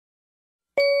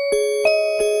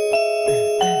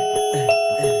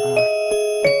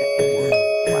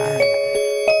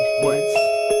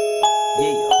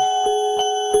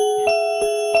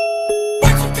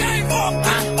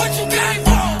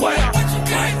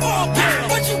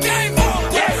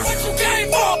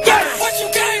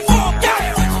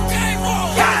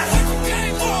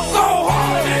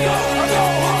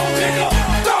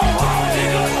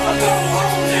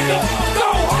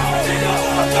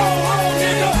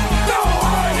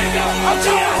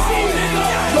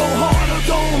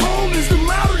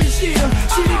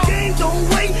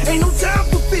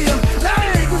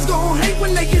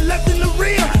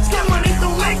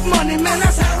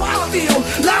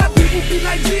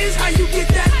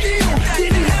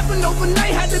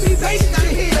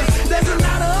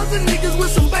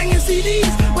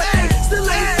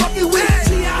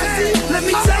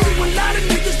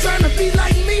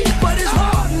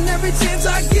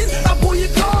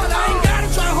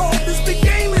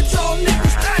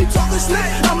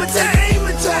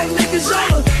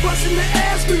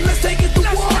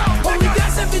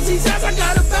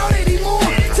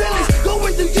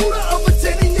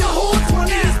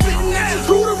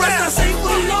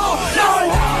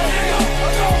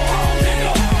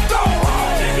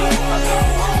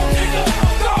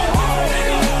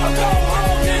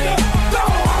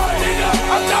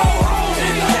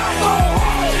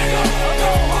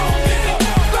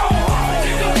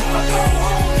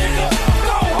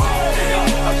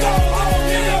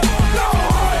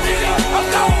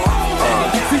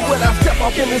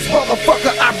this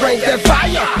motherfucker, I bring that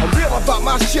fire. I'm real about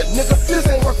my shit, nigga. This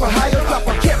ain't work for hire. Drop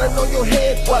a cannon on your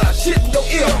head while I shit in your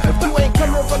ear. If you ain't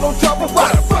coming for no trouble,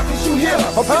 why the fuck is you here?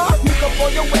 I'll sneak up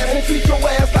on your ass and treat your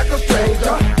ass like a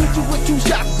stranger. Hit you with 2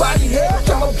 shots, body head,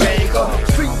 I'm a banger.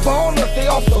 Street baller,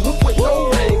 they off the hook with no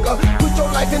ringer. Put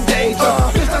your life in danger.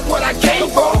 This is what I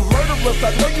came for. Murderers,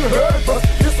 I know you heard of us.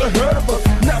 This a hurt of us.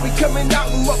 Now we coming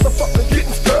out and motherfuckers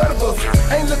getting scared of us.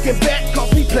 Ain't looking back, cause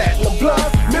we platinum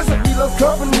blood. Misery loves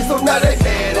company, so now they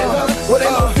mad at us. Well,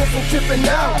 ain't no sense in tripping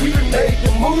out. We done made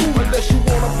the move. Unless you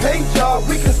want a pay job,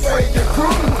 we can spray your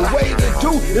crew. The way to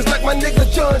do is like my nigga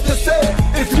John just said.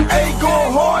 If you ain't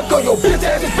going hard, go your bitch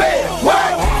ass in bed.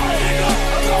 What?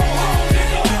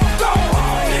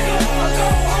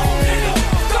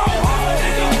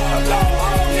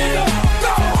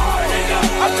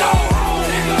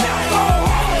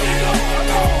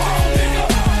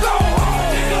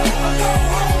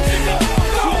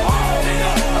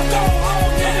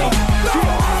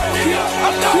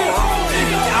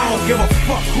 Give a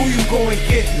fuck who you go and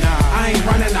get. I ain't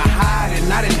running to hide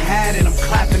and I done had it. I'm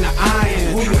clapping the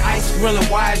iron. Who you ice grilling?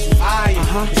 Why is you eyeing?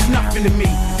 It's nothing to me.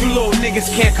 You little niggas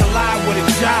can't collide with a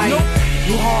giant.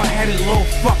 You hard-headed little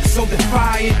fuck, so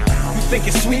defiant. You think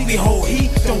it's sweet, we hold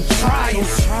heat, don't try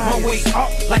it. My way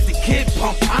up like the kid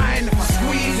pump iron.